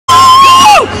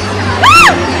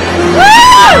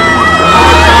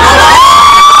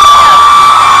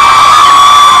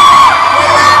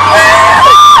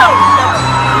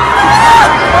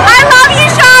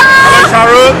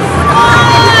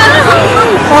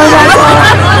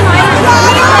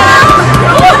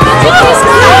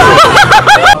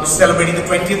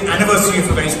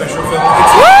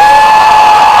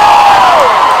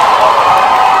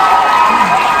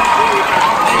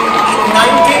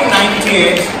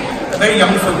very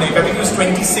young filmmaker. I think he was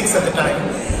 26 at the time.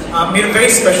 Made a very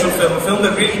special film, a film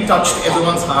that really touched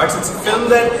everyone's hearts. It's a film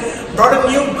that brought a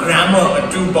new grammar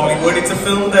to Bollywood. It's a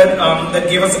film that that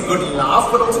gave us a good laugh,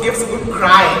 but also gave us a good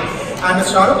cry. And as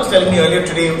Shah Rukh was telling me earlier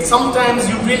today, sometimes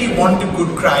you really want a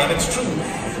good cry, and it's true.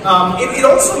 It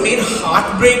also made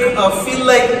heartbreak feel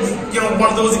like, you know, one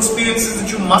of those experiences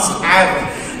that you must have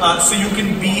so you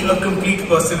can be a complete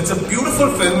person. It's a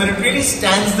beautiful film, and it really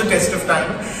stands the test of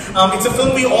time. It's a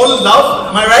film we all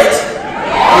love. Am I right?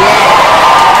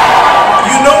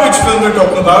 You know which film we're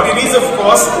talking about. It is, of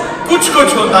course, Kuch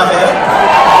Kuch Hota Hai.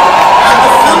 And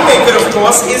the filmmaker, of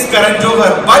course, is Karan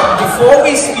Johar. But before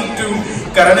we speak to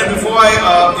Karan, and before I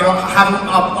have him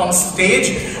up on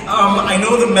stage, I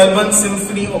know the Melbourne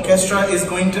Symphony Orchestra is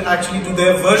going to actually do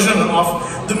their version of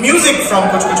the music from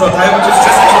Kuch Kuch Hota Hai, which is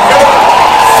just incredible.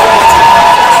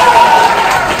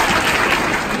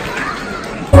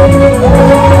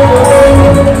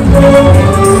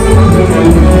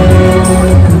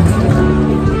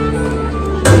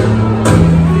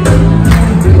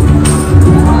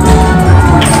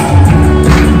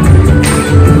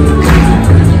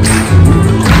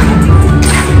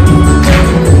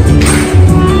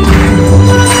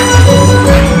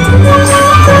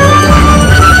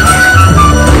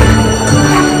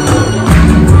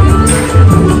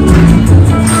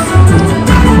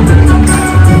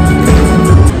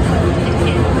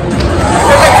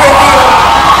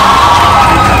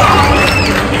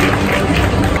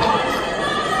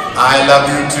 I love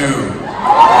you too.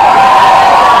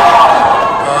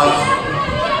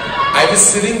 I was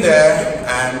sitting there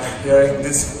and hearing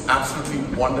this absolutely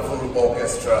wonderful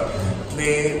orchestra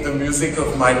play the music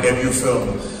of my debut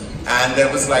film, and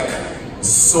there was like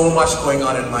so much going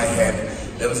on in my head.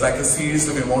 There was like a series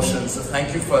of emotions. So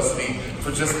thank you firstly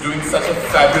for just doing such a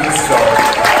fabulous job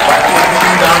by taking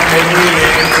me down memory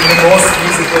lane in the most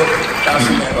musical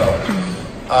fashion ever.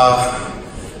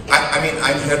 I mean,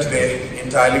 I'm here today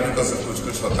entirely because of Kuch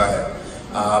Kuch Hota Hai.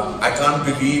 I can't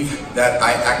believe that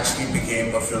I actually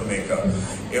became a filmmaker.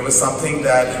 It was something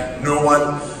that no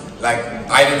one, like,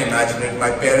 I didn't imagine it. My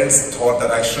parents thought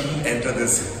that I shouldn't enter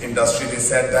this industry. They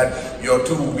said that you're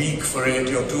too weak for it,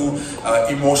 you're too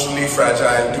emotionally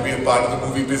fragile to be a part of the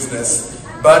movie business.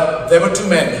 But there were two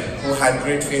men who had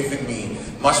great faith in me,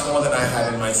 much more than I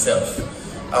had in myself.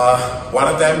 One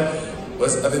of them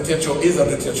was Aditya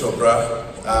Chopra,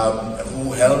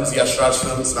 who helms Yash Raj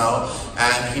Films now,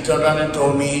 and he turned around and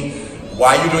told me,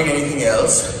 why are you doing anything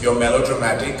else? You're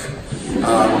melodramatic,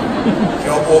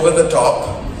 you're over the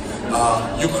top,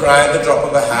 you cry at the drop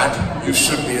of a hat, you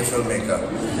should be a filmmaker.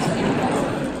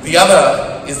 The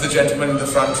other is the gentleman in the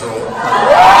front row,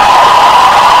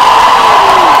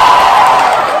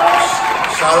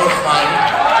 Shah Rukh Khan,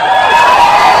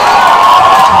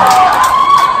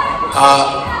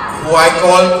 who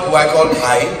I call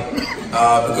Bhai.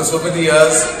 Because over the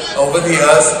years,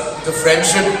 the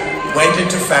friendship went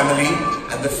into family,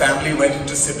 and the family went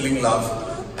into sibling love.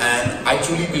 And I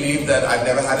truly believe that I've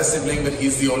never had a sibling, but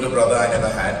he's the older brother I never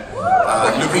had.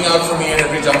 Looking out for me at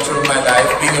every juncture of my life,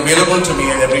 being available to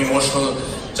me at every emotional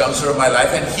juncture of my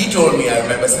life. And he told me, I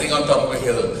remember sitting on top of a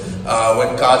hill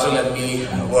when Kajal and me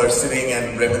were sitting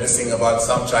and reminiscing about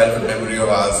some childhood memory of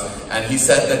ours. And he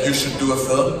said that you should do a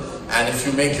film, and if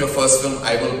you make your first film,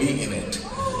 I will be in it.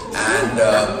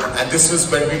 And this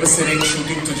was when we were sitting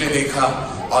shooting Tujhe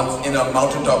Dekha in a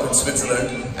mountaintop in Switzerland,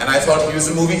 and I thought he was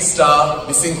a movie star,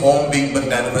 missing home, being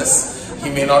magnanimous. He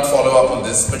may not follow up on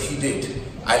this, but he did.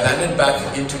 I landed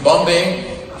back into Bombay,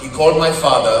 he called my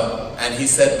father, and he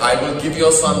said, I will give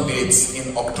your son dates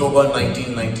in October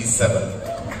 1997.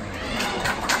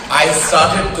 I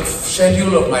started the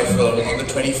schedule of my film on the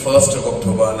 21st of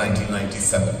October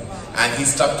 1997. And he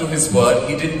stuck to his word.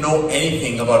 He didn't know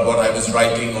anything about what I was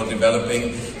writing or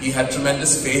developing. He had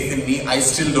tremendous faith in me. I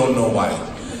still don't know why.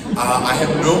 I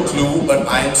have no clue, but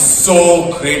I am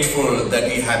so grateful that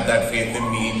he had that faith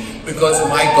in me, because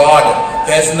my God,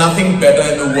 there's nothing better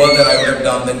in the world that I would have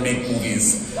done than make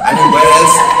movies. I mean, where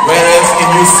else can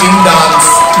you sing, dance?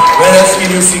 Where else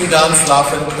can you sing, dance,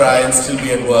 laugh and cry and still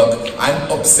be at work? I'm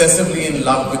obsessively in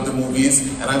love with the movies,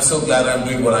 and I'm so glad I'm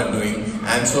doing what I'm doing.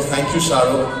 And so thank you, Shah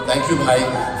Rukh, thank you, Bhai,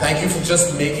 thank you for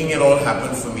just making it all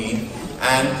happen for me.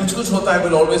 And Kuch Kuch Hota Hai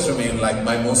will always remain like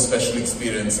my most special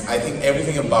experience. I think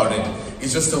everything about it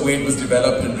is just the way it was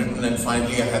developed and written, and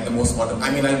finally I had the most wonderful. I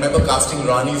mean, I remember casting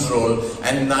Rani's role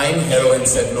and 9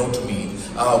 heroines said no to me.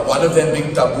 One of them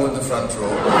being Tabu in the front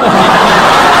row.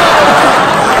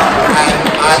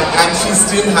 and she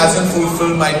still hasn't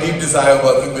fulfilled my deep desire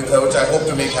working with her, which I hope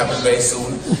to make happen very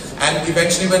soon. And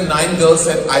eventually when 9 girls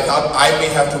said, I thought I may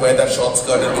have to wear that short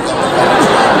skirt and become a college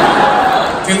girl.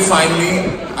 Till finally finally,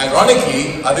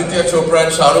 ironically, Aditya Chopra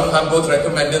and Shah Rukh both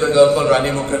recommended a girl called Rani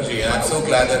Mukherjee, and I'm so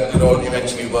glad that it all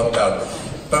eventually worked out.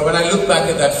 But when I look back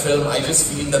at that film, I just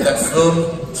feel that that film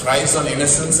thrives on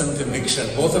innocence and conviction,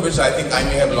 both of which I think I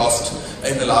may have lost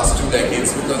in the last 2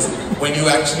 decades, because when you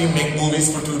actually make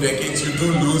movies for 2 decades, you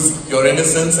do lose your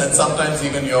innocence and sometimes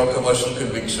even your commercial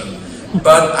conviction.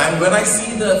 But when I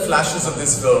see the flashes of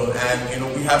this film, and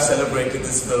we have celebrated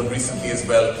this film recently as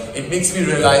well, it makes me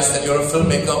realize that you're a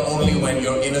filmmaker only when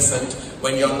you're innocent,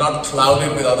 when you're not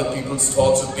clouded with other people's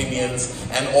thoughts, opinions,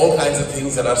 and all kinds of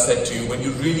things that are said to you, when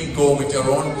you really go with your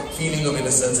own feeling of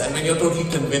innocence, and when you're totally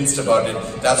convinced about it.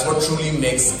 That's what truly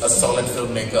makes a solid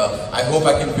filmmaker. I hope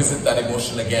I can visit that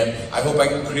emotion again. I hope I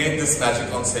can create this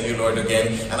magic on celluloid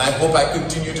again, and I hope I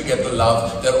continue to get the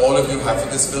love that all of you have for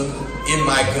this film in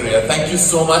my career. Thank you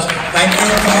so much. Thank you.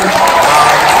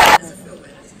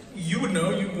 You would know,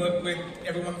 you work with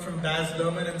everyone from Baz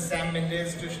Luhrmann and Sam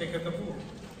Mendes to Shekhar Kapoor.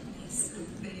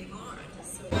 Very much.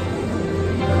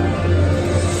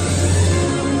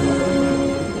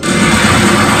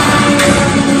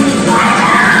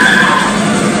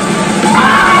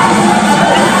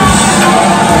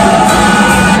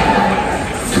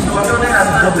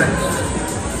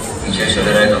 Vijay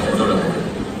चले रहेगा photo लगा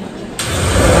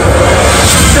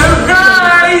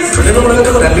छोटे तो बोला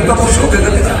तो rally का बहुत शौक है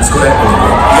करने इसको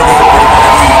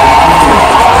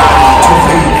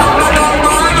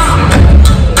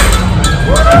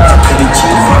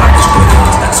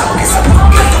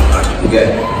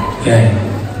क्या है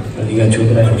रैली का चुप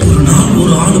रहा है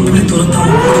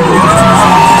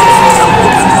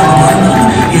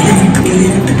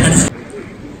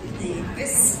The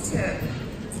best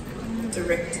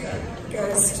director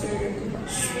goes to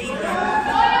Sri Lanka.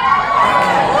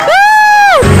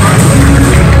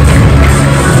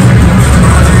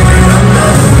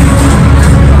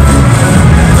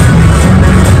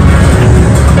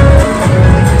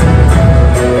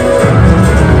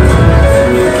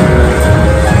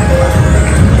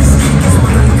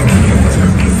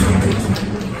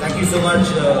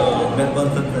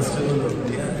 Melbourne Film Festival of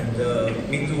India, and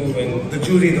me too, and the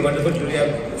jury, the wonderful jury.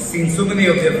 I've seen so many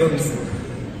of their films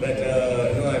that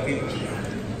I feel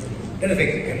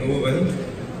terrific and overwhelmed.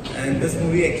 And this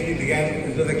movie actually began.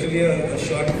 It was actually a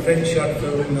French short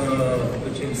film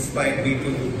which inspired me to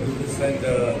do this, and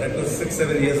that was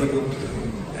 6-7 years ago.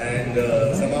 And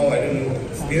somehow, I don't know,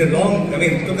 it's been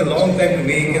it took a long time to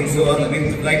make and so on. To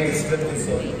write the script and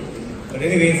so on. But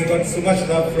anyways, it's got so much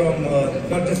love from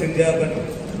not just India but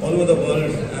all over the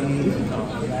world. And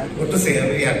what to say, I'm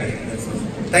very happy.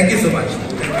 Thank you so much.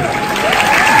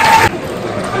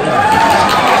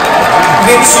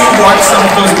 Vince, you watched some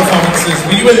of those performances.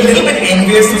 Were you a little bit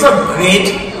envious? Those are great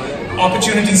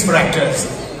opportunities for actors.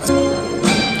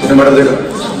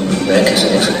 मैं कैसे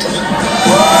देख सकता हूँ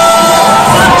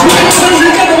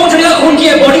खून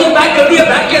किया body को pack कर दिया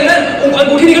बैग के अंदर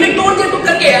अंगूठी निकली तोड़ दिया टूट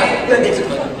करके यार मैं देख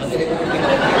सकता हूँ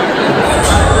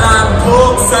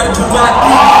सर झुका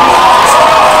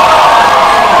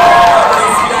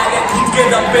खुद के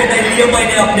दम पे नहीं लिए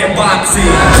मैंने अपने बात से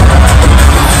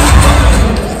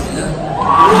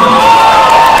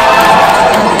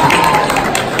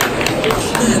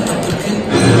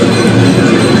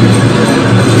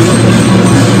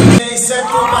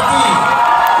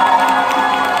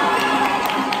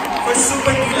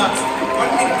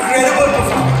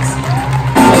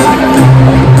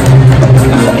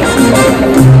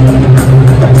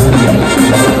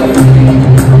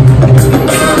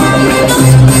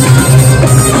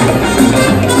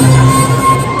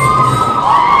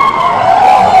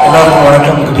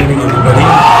Good evening, everybody.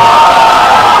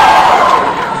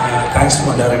 Thanks to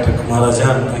my director,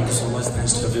 Kumarajan. Thank you so much.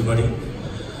 Thanks to everybody.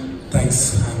 Thanks.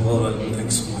 I'm overwhelmed.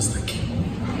 Thanks so much. Thank you.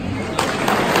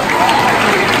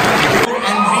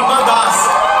 And Rima Das,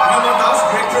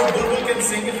 director of Bulbul Can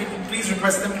Sing. If you could please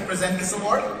request them to present this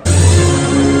award.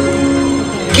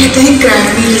 कहते हैं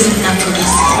Grammy is enough for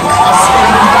this.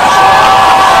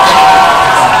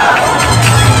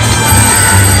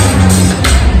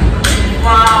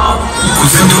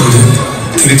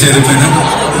 तेरे चेहरे पे ना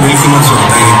बिल्कुल मत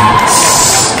होता है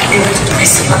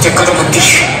ऐसी बातें करो मत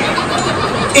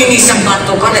इन्हीं सब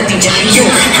बातों का नतीजा यूं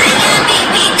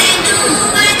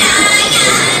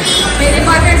मेरे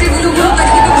पार्टनर से गुरु गुरु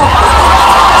करके तो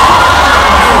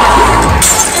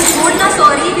छोड़ना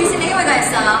सॉरी भी से नहीं होगा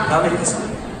ऐसा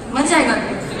मत जाएगा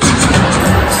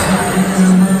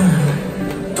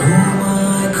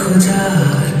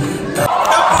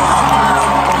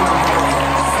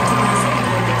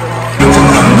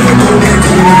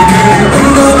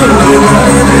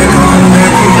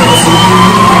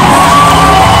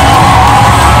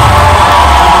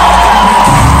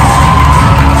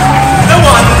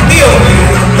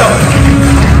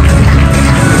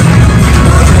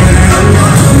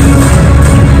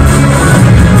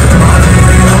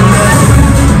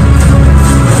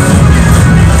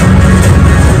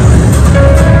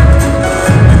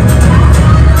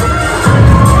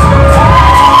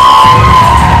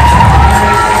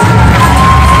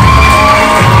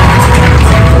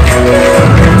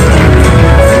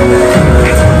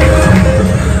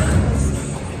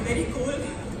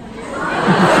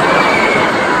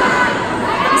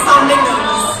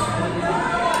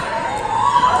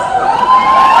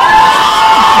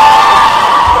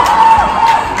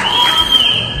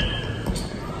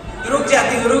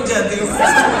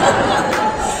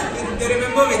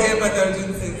what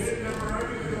Arjun says.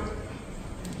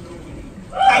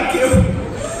 Thank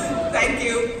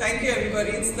you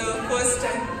everybody. It's the first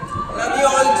time. Love you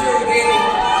all too, really.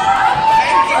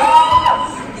 Thank you.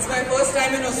 It's my first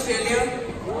time in Australia.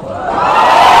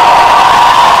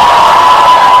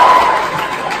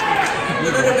 I'm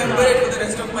going to remember it for the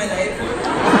rest of my life.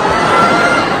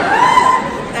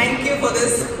 Thank you for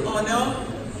this honor.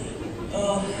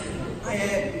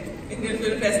 Indian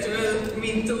Film Festival,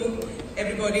 me too.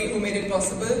 Everybody who made it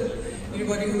possible.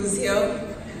 Everybody who's here.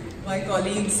 My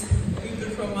colleagues. People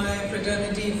from my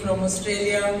fraternity from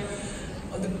Australia.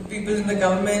 All the people in the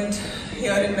government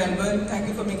here in Melbourne. Thank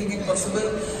you for making it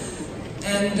possible.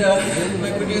 And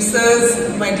my producers,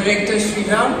 my director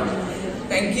Sriram.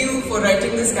 Thank you for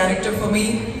writing this character for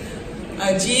me.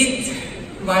 Ajit,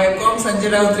 Viacom,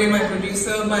 Sanjay Rautre, my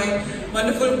producer, my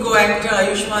wonderful co-actor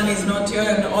Ayushman is not here,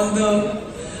 and all the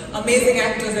amazing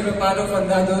actors that were part of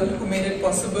Andhadhun who made it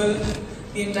possible,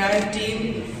 the entire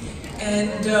team.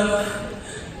 And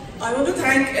I want to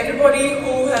thank everybody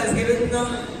who has given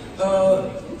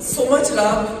so much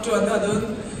love to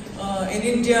Andhadhun in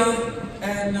India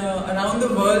and around the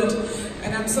world.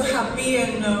 And I'm so happy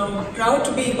and proud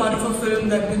to be part of a film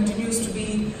that continues to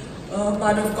be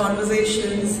part of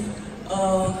conversations,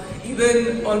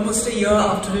 even almost a year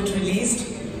after it released.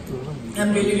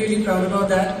 I'm really, really proud about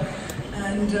that.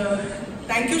 And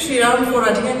thank you, Sriram, for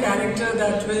writing a character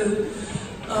that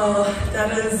that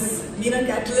has been a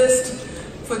catalyst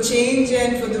for change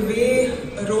and for the way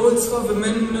roles for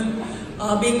women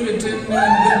are being written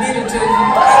and will be written in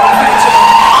the future.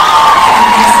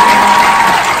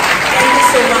 Thank you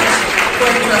so much for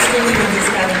entrusting me with this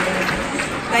character.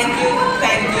 Thank you,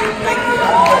 thank you, thank you.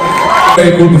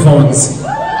 Very cool performance.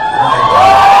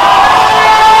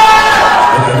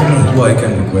 I don't know who I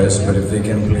can request, but if they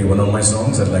can play one of my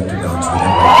songs, I'd like to dance with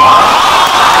them.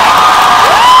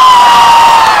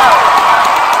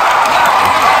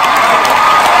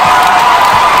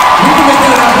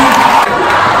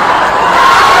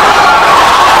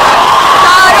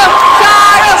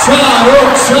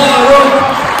 Shah Rukh.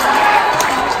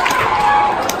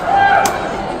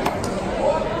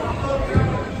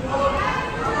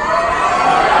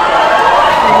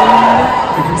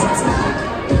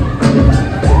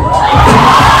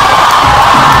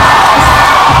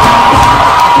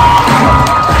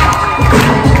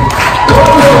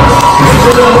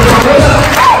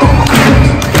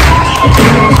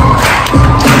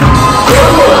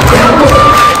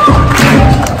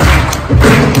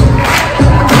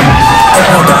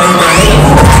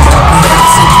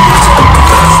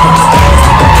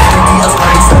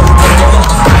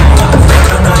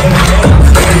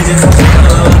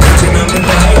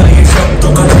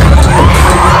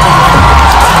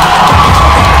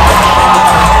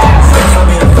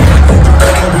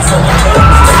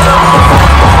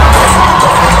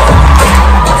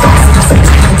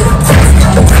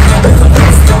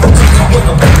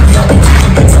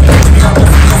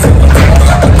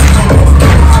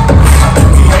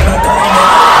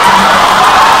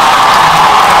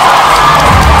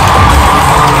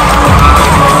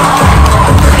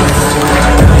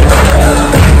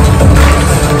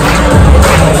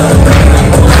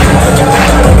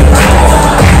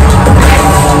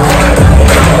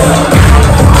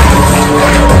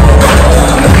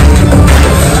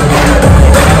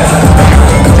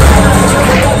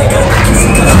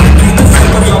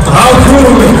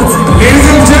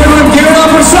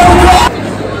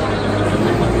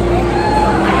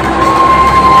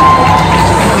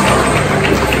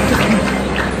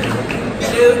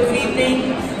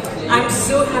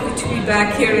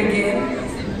 Back here again,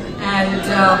 and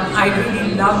I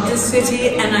really love this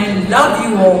city, and I love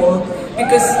you all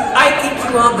because I think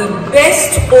you are the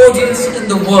best audience in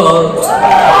the world.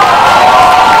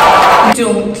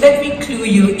 Don't let me clue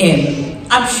you in.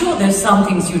 I'm sure there's some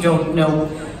things you don't know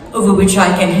over which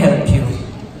I can help you.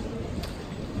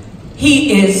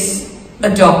 He is a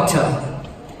doctor.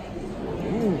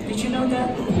 Did you know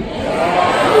that?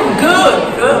 Oh,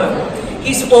 good, good.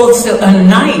 He's also a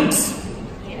knight.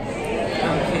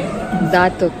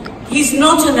 He's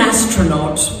not an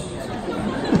astronaut,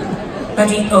 but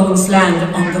he owns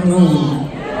land on the moon.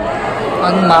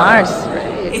 On Mars,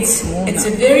 right? It's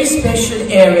a very special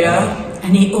area,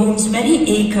 and he owns many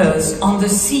acres on the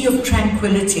Sea of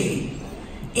Tranquility.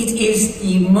 It is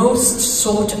the most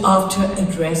sought after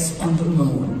address on the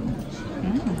moon.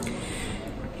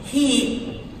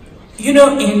 He, you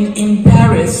know, in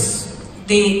Paris,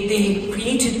 they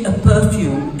created a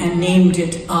perfume and named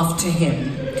it after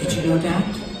him. Did you know that?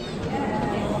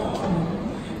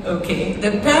 Okay.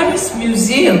 The Paris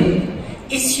Museum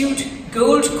issued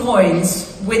gold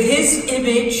coins with his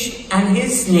image and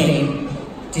his name.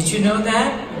 Did you know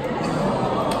that?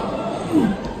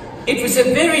 It was a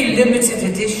very limited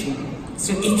edition.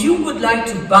 So if you would like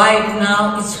to buy it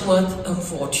now, it's worth a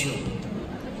fortune.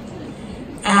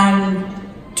 And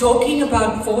talking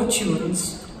about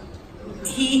fortunes,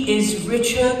 he is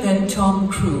richer than Tom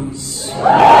Cruise.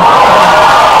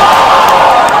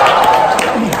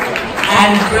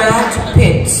 And Brad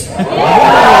Pitt.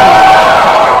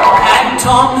 And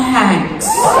Tom Hanks.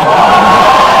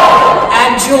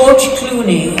 And George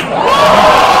Clooney.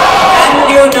 And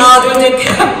Leonardo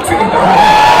DiCaprio.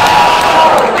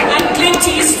 And Clint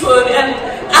Eastwood. And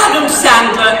Adam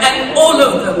Sandler. And all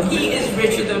of them. He is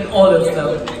richer than all of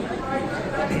them.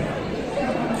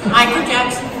 Michael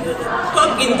Jackson.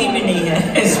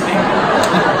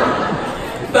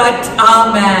 But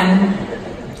our man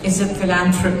is a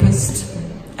philanthropist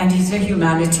and he's a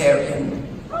humanitarian.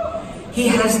 He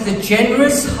has the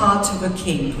generous heart of a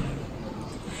king.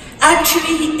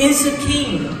 Actually, he is a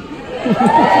king.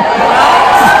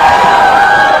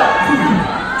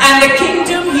 And the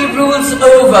kingdom he rules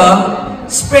over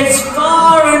spreads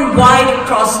far and wide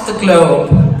across the globe.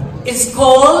 It's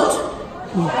called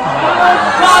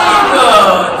Bollywood.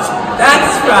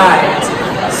 That's right.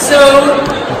 So,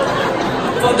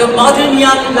 for the modern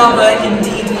young lover in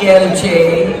DDLJ,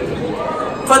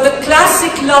 for the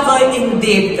classic lover in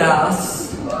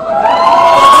Devdas,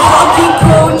 for the hockey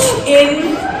coach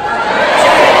in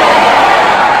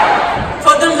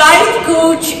for the life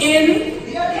coach in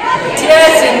Dear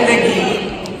Zindagi,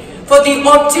 for the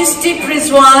autistic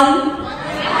Rizwan,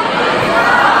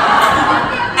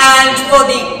 and for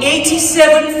the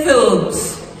 87 films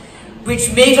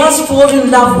which made us fall in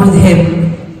love with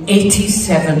him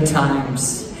 87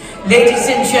 times. Ladies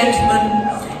and gentlemen,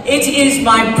 it is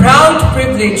my proud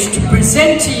privilege to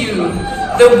present to you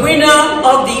the winner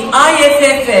of the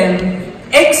IFFM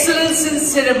Excellence in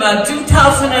Cinema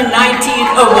 2019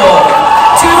 Award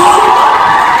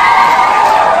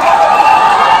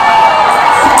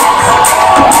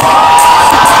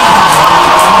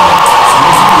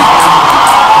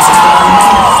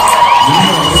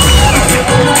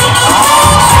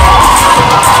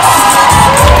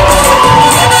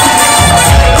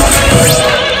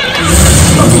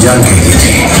जान गई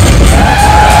थी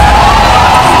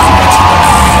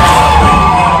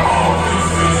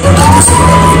और हमसे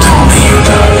बड़ा कोई धन नहीं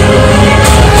होता।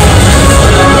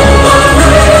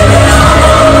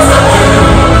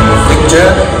 पिक्चर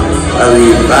अभी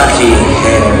बाकी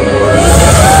है।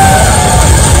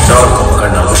 दौड़ को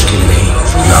पकड़ना मुश्किल नहीं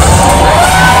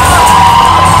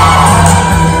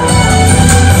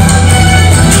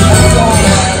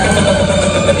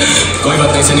कोई बात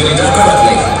नहीं सेन्योरिटा, कोई बात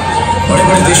नहीं। बड़े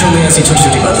बड़े देशों में ऐसी छोटी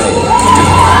छोटी बातें होती हैं।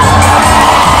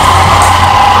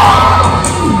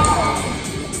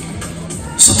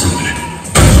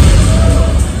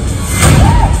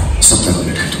 17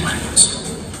 मिनट है तुम्हारे पास।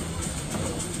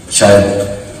 शायद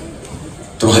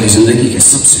तुम्हारी जिंदगी के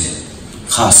सबसे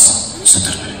खास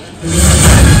 17 minute.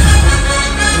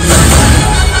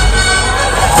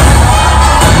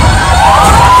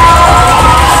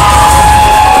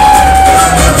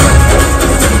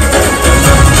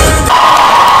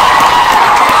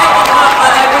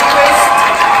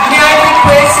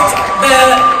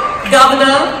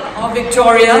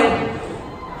 Victoria,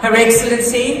 Her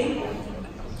Excellency,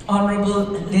 Honorable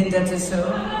Linda Tissot,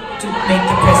 to make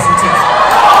the presentation.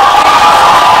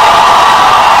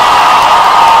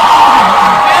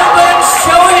 Melbourne,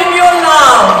 show him your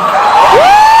love.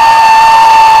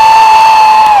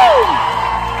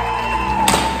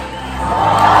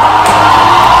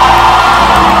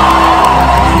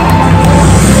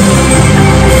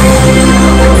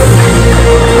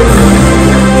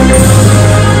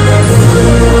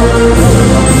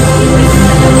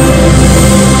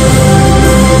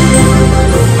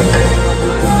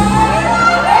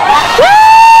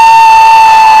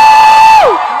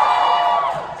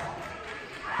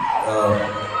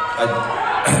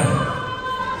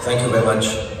 Thank you very much,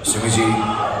 Simiji.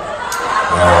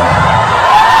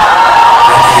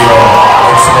 Thank you, Your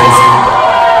Excellency,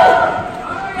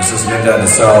 Mrs. Linda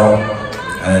Tissot,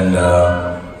 and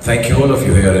thank you all of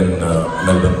you here in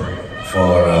Melbourne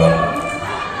for.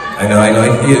 I know.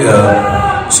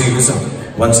 See, listen,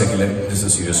 one second. This is a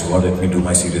serious award. Let me do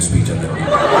my serious speech and then.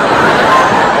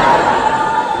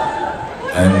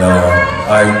 And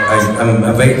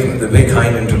I'm very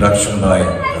kind introduction by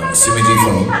Simiji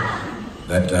for me.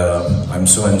 That I'm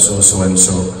so and so, so and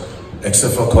so.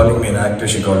 Except for calling me an actor,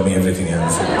 she called me everything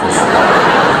else.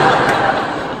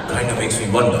 Kind of makes me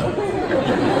wonder.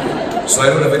 So I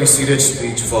wrote a very serious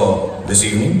speech for this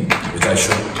evening, which I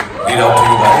should read out to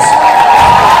you guys.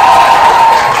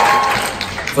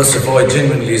 First of all, it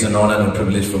genuinely is an honor and a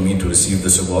privilege for me to receive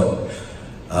this award.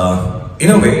 In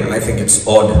a way, I think it's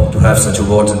odd to have such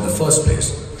awards in the first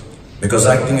place, because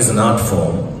acting is an art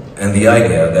form, and the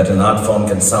idea that an art form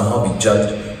can somehow be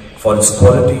judged for its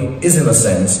quality is, in a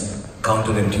sense,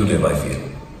 counterintuitive, I feel.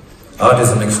 Art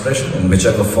is an expression in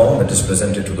whichever form it is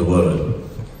presented to the world.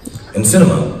 In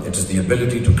cinema, it is the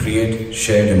ability to create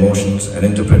shared emotions and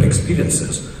interpret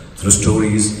experiences through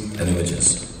stories and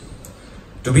images.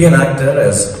 To be an actor,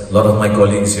 as a lot of my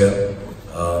colleagues here,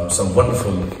 some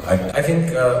wonderful, I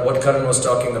think what Karan was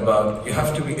talking about, you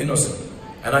have to be innocent.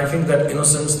 And I think that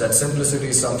innocence, that simplicity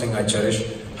is something I cherish.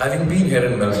 Having been here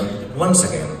in Melbourne, once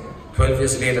again, 12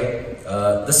 years later,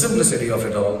 the simplicity of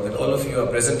it all, that all of you are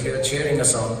present here, cheering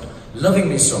us on, loving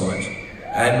me so much.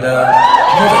 And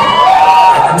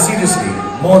seriously,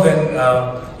 more than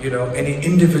any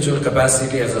individual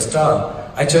capacity as a star,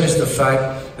 I cherish the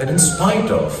fact that in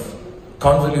spite of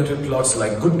convoluted plots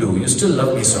like Good Do, you still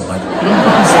love me so much.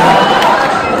 So,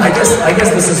 I guess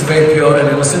this is very pure and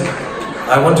innocent.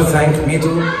 I want to thank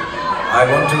Meetu. I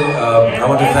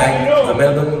want to thank the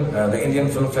Melbourne, the Indian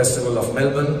Film Festival of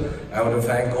Melbourne. I want to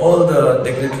thank all the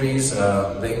dignitaries,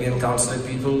 the Indian consulate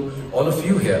people, all of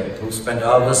you here who spent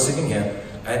hours sitting here.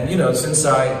 And since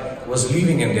I was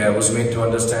leaving India, I was made to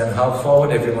understand how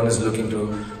forward everyone is looking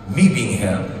to me being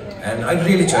here. And I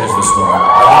really cherish this moment.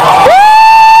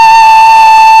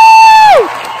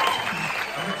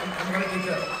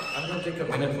 I'm going to take a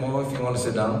minute more if you want to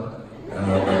sit down.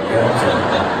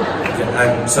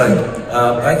 I'm sorry.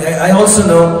 I also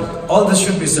know all this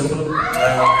should be simple.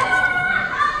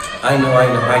 I know.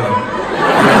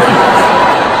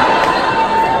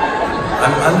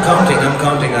 I'm counting.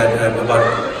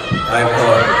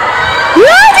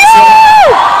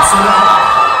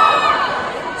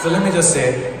 So let me just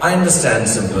say, I understand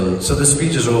simple. So the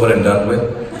speech is over and done with.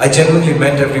 I genuinely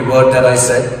meant every word that I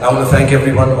said. I want to thank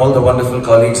everyone, all the wonderful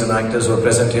colleagues and actors who are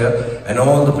present here, and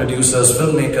all the producers,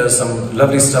 filmmakers, some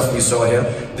lovely stuff we saw here.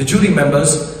 The jury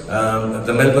members,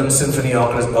 the Melbourne Symphony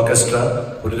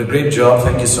Orchestra, who did a great job,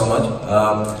 thank you so much.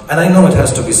 And I know it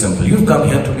has to be simple. You've come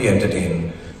here to be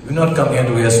entertained. You've not come here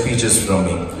to hear speeches from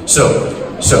me. So,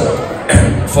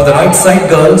 for the right side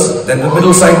girls, then the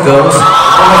middle side girls,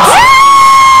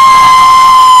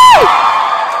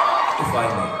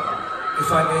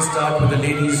 if I may start with the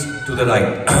ladies to the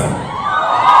right.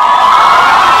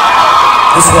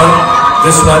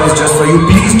 This one is just for you.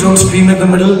 Please don't scream in the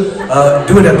middle.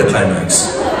 Do it at the climax.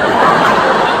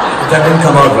 That didn't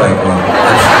come out right. No.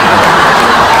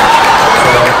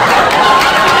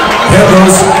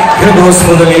 Here goes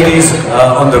for the ladies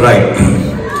on the right.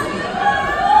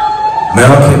 मैं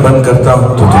आंखें बंद करता हूँ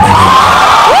तो तुम्हें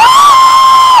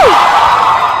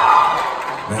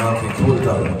मैं आंखें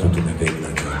खोलता हूँ तो तुम्हें देखना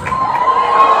चाहता हूँ।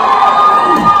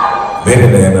 मेरे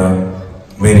नैना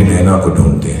मेरी नैना को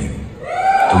ढूंढते हैं।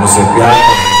 तुम उसे प्यार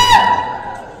करो,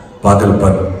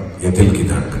 पागलपन या दिल की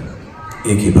धड़कन,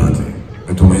 एक ही बात है।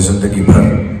 मैं तुम्हें जिंदगी भर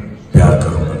प्यार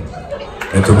करूंगा।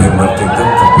 मैं तुम्हें मरते दम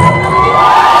तक प्यार करूंगा।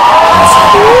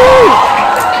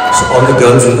 So all the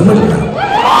girls in the middle now.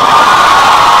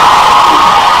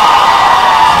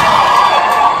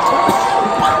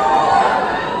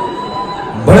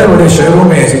 बड़े-बड़े शहरों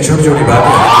में ऐसी छोटी-छोटी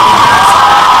बातें हैं।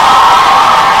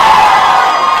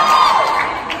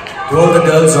 To all the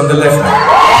girls on the left now.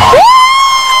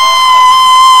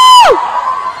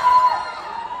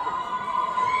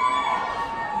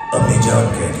 अपनी जान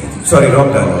कहती थी. Sorry, wrong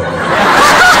dialogue.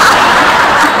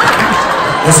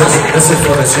 This is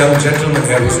for this young gentleman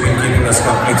here who's been keeping us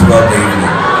company throughout the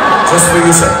evening. Just for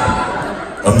you, sir.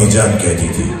 अपनी जान कहती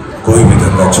थी, कोई भी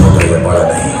धंधा छोटा या बड़ा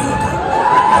नहीं होता.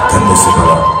 धंधे से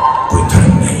बड़ा कोई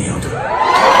धर्म नहीं होता.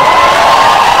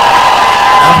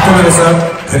 आप तो मेरे साथ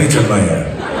घर ही चल पाए हैं.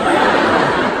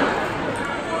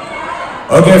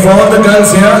 Okay, for all the girls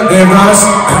here, they've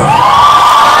asked.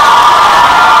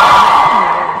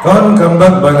 कौन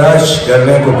कमबख्त बर्दाश्त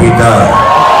करने को पीता?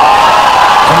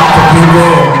 हम तो पीते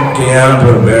कि यहाँ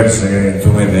पर बैठ सके,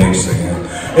 तुम्हें देख सके,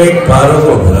 एक पारों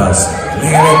को भुला सके,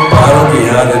 लेकिन एक पारों की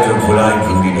याद है जो भुलाई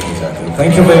भूली नहीं जाती.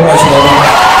 Thank you very much, Mama.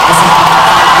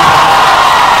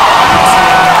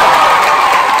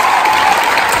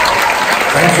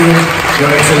 Thank you,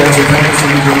 Your Excellency. Thank you,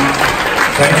 Sumiju.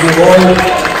 Thank you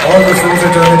all the film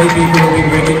fraternity people who've been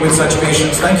waiting with such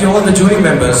patience. Thank you all the jury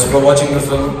members for watching the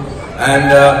film.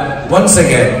 And once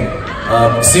again,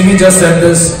 Simi just said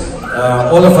this,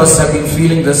 all of us have been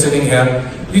feeling this sitting here.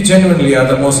 You genuinely are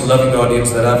the most loving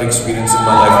audience that I've experienced in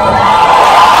my lifetime.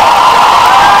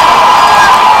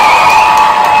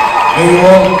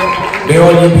 May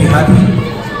all you be happy,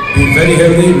 Be very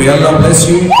healthy. May Allah bless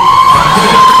you. I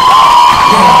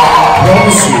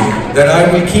promise you that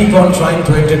I will keep on trying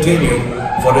to entertain you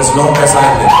for as long as I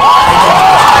live.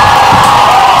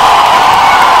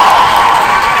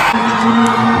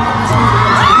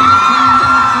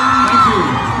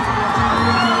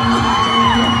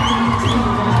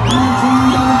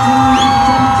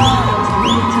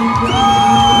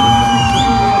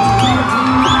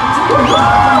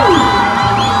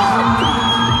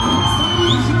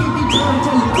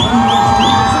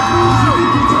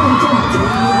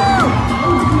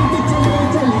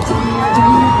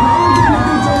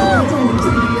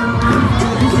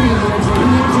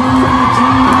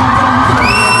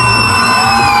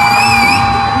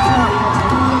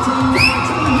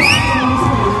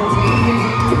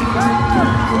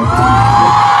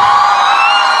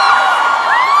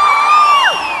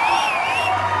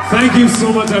 Thank you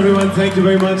so much, everyone. Thank you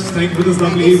very much. Thank you for this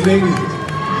lovely evening.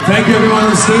 Thank you, everyone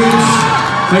on stage.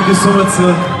 Thank you so much,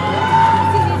 sir.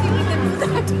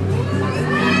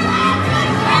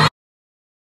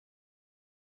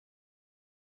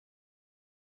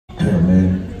 मैं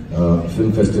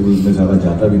film festivals में ज़्यादा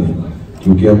जाता भी नहीं,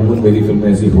 क्योंकि अमूमन मेरी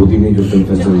फिल्में ऐसी होती नहीं जो फिल्म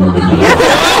फेस्टिवल में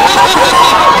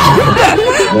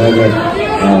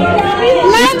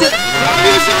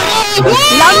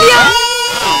Love you.